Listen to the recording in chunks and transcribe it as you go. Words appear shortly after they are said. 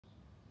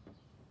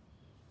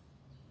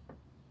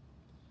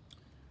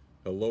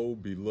Hello,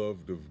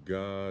 beloved of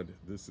God.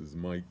 This is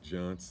Mike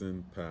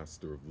Johnson,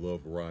 pastor of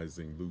Love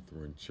Rising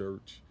Lutheran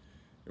Church,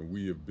 and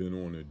we have been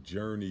on a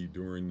journey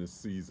during this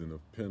season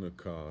of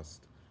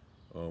Pentecost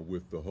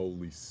with the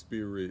Holy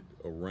Spirit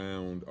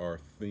around our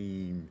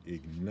theme,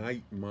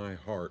 Ignite My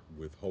Heart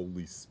with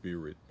Holy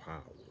Spirit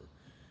Power.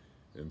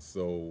 And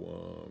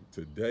so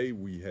today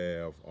we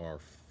have our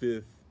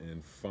fifth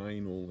and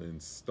final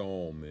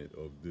installment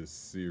of this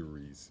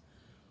series.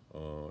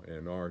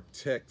 And our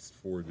text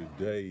for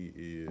today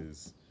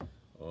is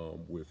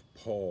with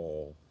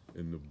Paul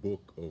in the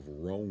book of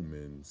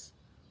Romans.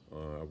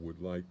 I would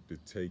like to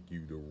take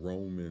you to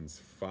Romans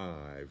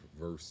 5,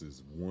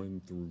 verses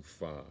 1 through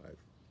 5.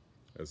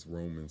 That's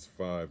Romans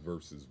 5,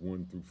 verses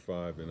 1 through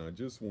 5. And I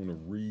just want to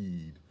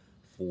read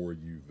for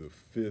you the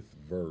fifth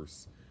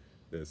verse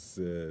that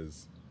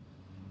says,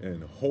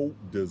 "And hope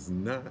does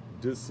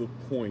not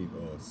disappoint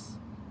us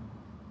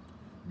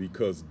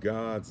because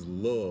God's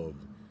love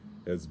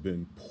has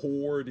been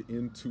poured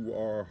into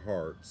our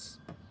hearts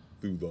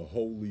through the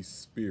Holy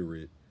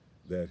Spirit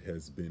that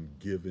has been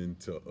given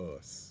to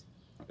us."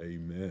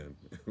 Amen.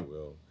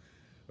 Well,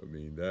 I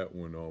mean, that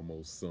one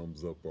almost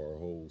sums up our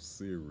whole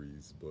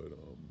series, but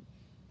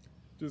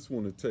just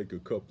want to take a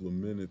couple of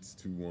minutes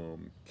to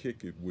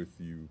kick it with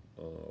you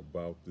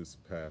about this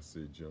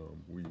passage.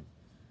 We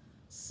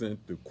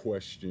sent the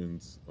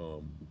questions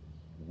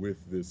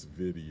with this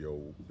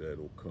video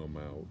that'll come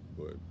out,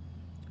 but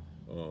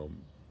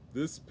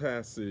this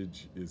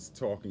passage is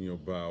talking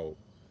about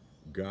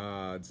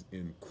God's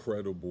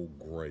incredible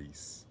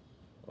grace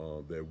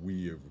that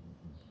we have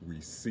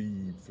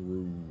received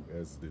through,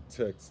 as the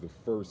text, the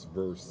first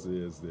verse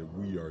says, that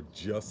we are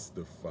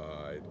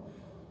justified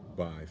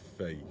by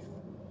faith.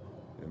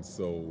 And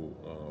so,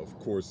 of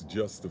course,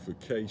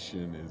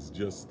 justification is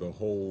just the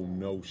whole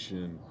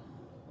notion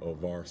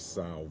of our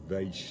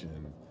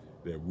salvation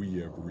that we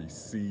have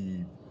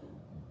received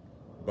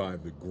by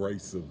the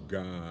grace of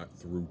God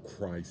through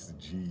Christ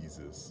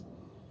Jesus.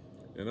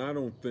 And I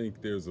don't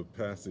think there's a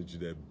passage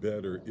that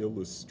better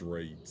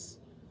illustrates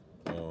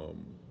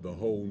the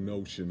whole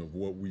notion of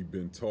what we've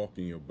been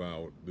talking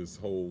about this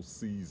whole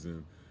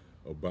season,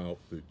 about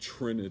the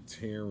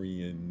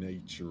Trinitarian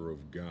nature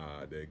of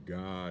God, that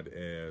God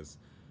as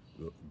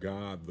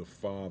God the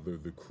Father,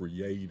 the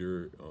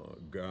Creator,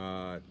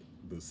 God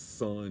the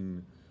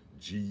Son,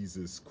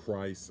 Jesus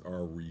Christ,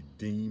 our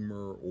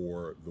Redeemer,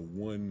 or the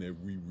one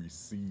that we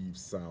receive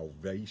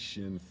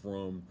salvation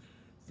from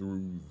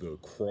through the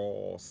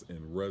cross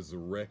and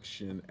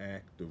resurrection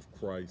act of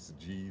Christ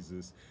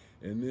Jesus.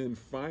 And then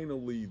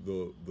finally,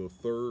 the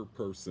third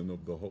person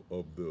of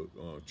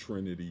the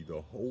Trinity,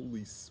 the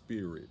Holy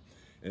Spirit,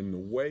 and the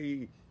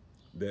way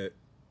that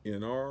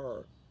in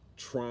our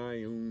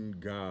triune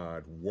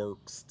God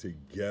works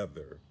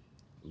together,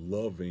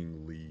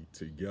 lovingly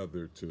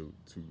together to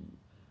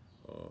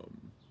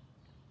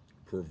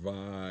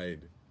provide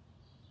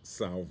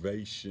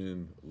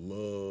salvation,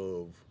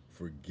 love,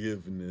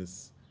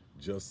 forgiveness,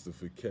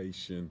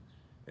 justification,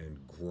 and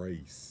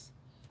grace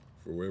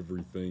for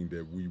everything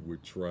that we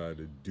would try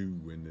to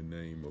do in the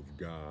name of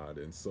God.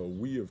 And so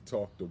we have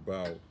talked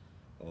about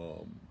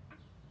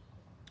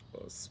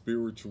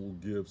spiritual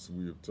gifts.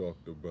 We have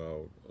talked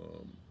about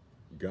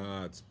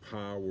God's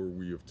power.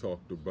 We have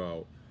talked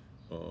about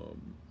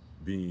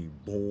being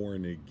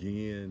born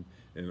again.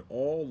 And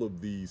all of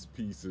these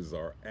pieces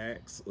are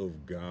acts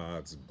of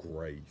God's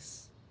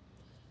grace.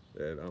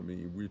 That, I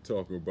mean, we're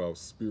talking about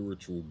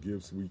spiritual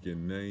gifts. We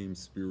can name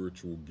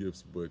spiritual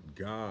gifts, but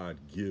God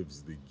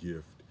gives the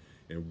gift.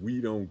 And we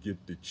don't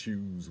get to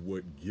choose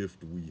what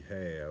gift we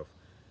have.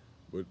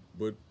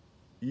 But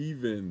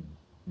even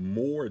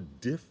more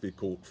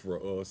difficult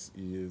for us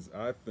is,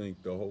 I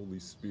think the Holy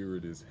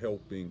Spirit is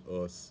helping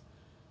us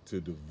to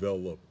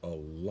develop a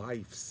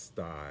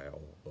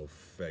lifestyle of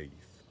faith.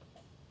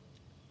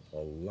 A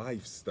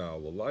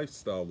lifestyle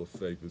of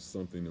faith is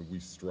something that we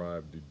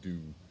strive to do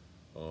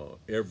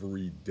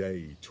every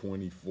day,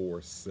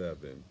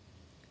 24/7.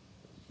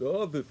 The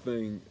other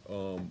thing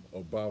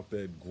about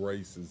that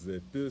grace is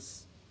that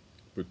this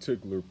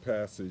particular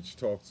passage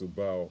talks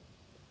about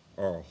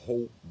our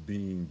hope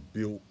being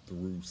built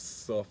through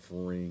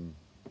suffering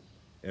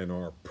and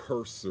our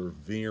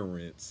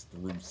perseverance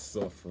through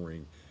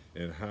suffering,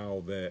 and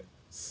how that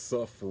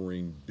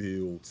suffering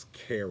builds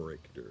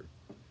character.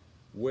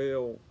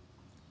 Well,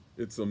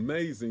 it's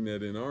amazing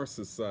that in our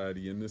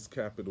society, in this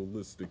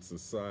capitalistic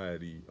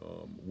society,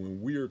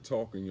 when we're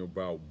talking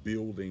about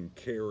building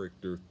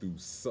character through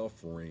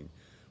suffering,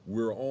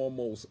 we're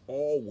almost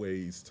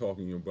always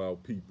talking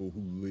about people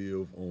who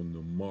live on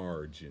the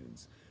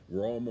margins.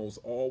 We're almost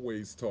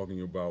always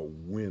talking about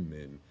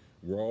women.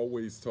 We're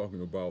always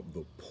talking about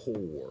the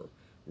poor.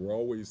 We're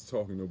always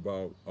talking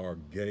about our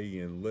gay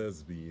and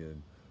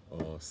lesbian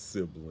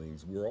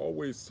siblings. We're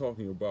always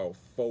talking about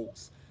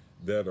folks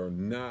that are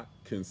not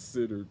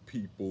considered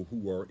people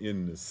who are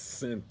in the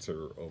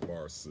center of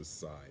our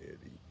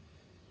society.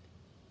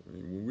 I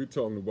mean, when we're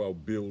talking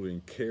about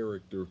building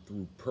character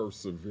through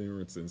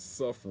perseverance and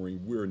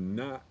suffering, we're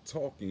not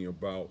talking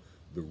about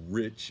the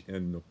rich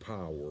and the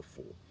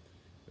powerful.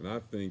 And I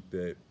think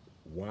that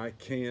why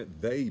can't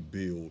they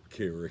build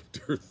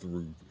character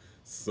through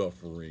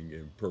suffering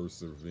and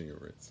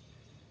perseverance?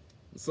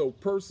 So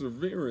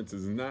perseverance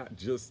is not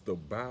just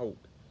about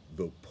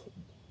the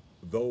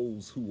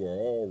those who are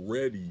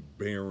already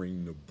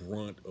bearing the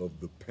brunt of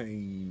the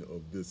pain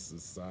of this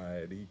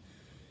society.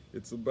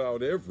 It's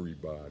about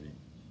everybody.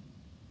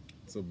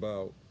 It's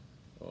about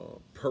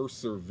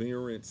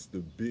perseverance to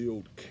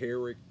build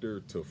character,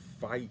 to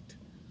fight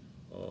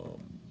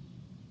um,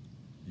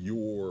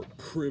 your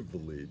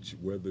privilege,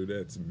 whether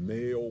that's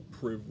male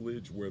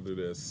privilege, whether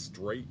that's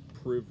straight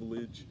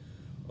privilege,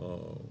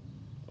 uh,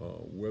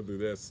 whether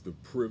that's the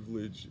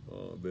privilege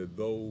that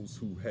those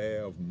who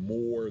have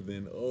more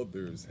than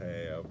others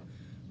have.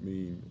 I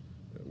mean,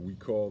 we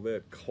call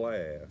that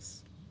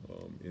class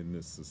in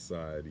this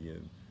society.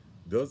 And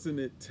doesn't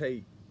it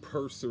take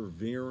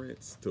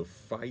perseverance to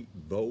fight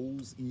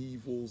those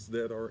evils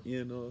that are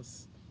in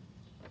us?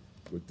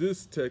 But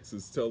this text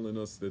is telling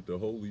us that the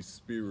Holy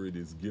Spirit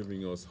is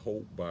giving us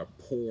hope by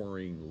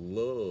pouring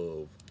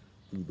love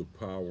through the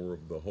power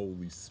of the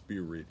Holy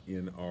Spirit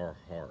in our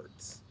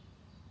hearts.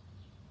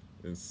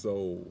 And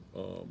so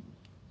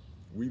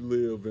we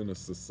live in a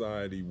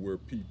society where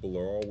people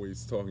are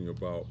always talking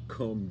about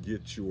come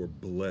get your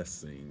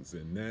blessings.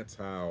 And that's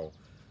how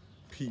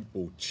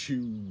people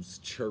choose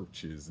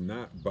churches,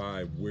 not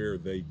by where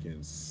they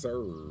can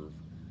serve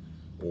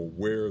or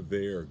where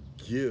their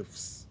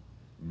gifts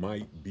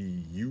might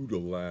be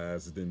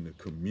utilized in the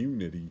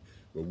community,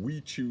 but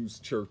we choose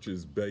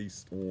churches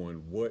based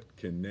on what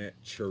can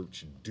that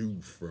church do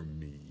for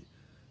me?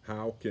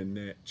 How can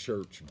that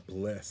church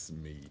bless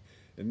me?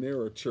 And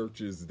there are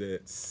churches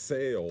that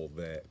sell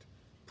that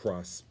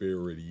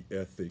prosperity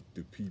ethic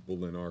to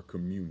people in our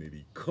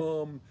community.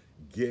 Come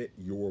get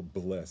your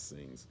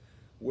blessings.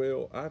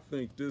 Well, I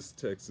think this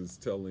text is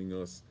telling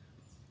us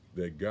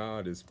that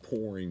God is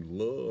pouring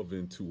love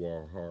into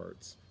our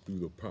hearts through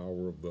the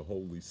power of the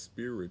Holy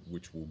Spirit,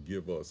 which will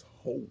give us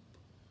hope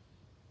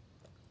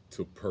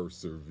to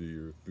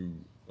persevere through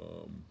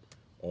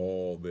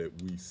all that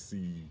we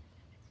see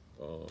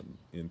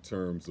in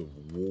terms of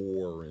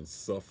war and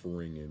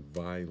suffering and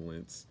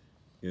violence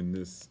in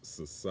this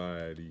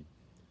society.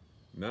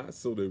 Not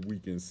so that we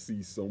can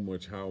see so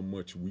much how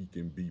much we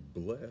can be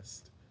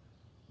blessed,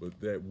 but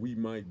that we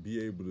might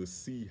be able to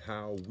see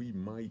how we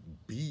might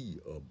be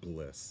a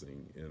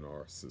blessing in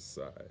our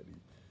society.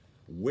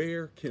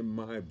 Where can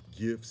my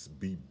gifts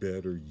be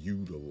better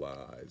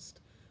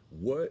utilized?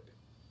 What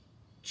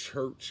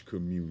church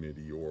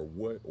community or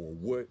what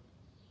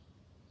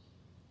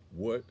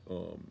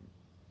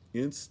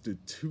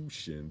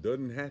institution,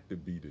 doesn't have to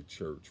be the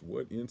church,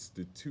 what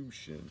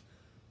institution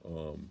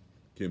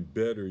can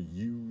better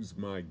use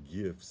my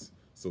gifts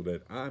so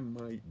that I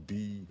might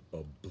be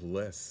a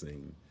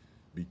blessing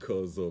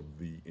because of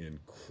the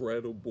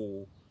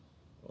incredible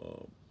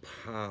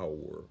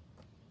power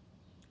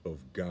of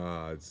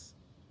God's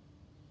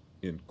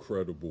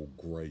incredible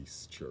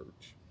grace,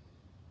 church.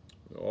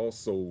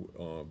 Also,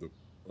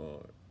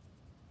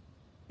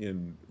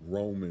 in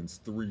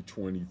Romans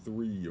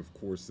 3:23, of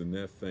course, in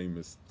that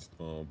famous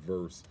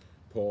verse,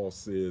 Paul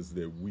says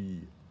that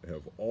we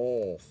have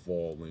all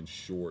fallen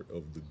short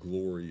of the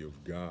glory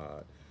of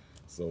God.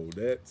 So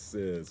that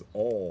says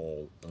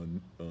all,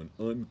 an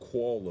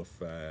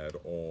unqualified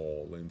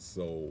all. And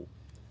so,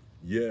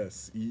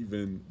 yes,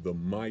 even the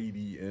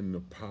mighty and the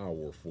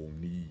powerful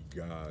need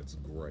God's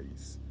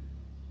grace.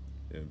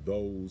 And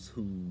those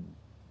who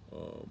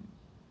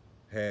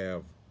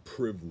have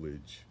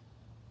privilege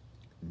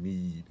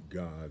need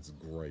God's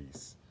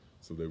grace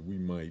so that we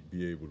might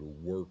be able to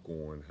work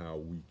on how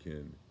we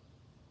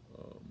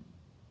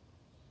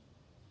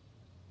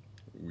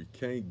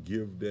can't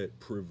give that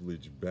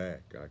privilege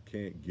back. I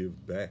can't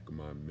give back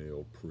my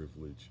male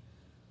privilege,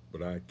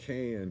 but I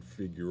can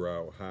figure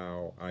out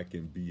how I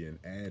can be an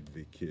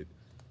advocate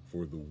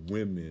for the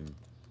women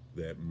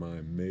that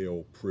my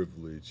male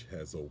privilege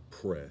has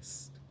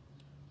oppressed.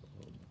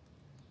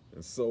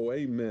 And so,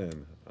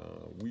 amen.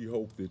 We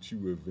hope that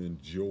you have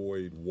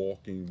enjoyed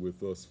walking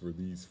with us for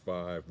these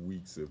 5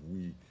 weeks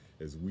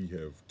as we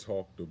have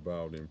talked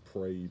about and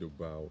prayed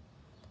about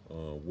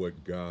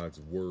what God's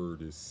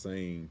Word is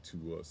saying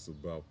to us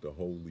about the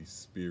Holy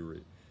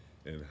Spirit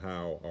and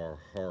how our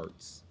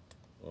hearts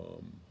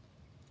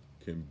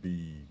can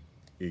be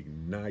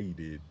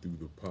ignited through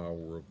the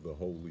power of the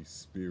Holy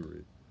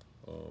Spirit,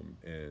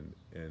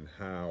 and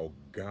how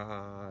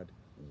God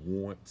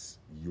wants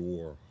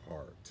your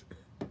heart.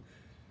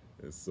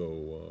 And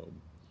so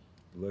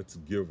let's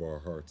give our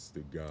hearts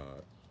to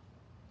God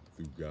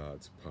through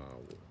God's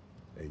power.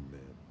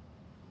 Amen.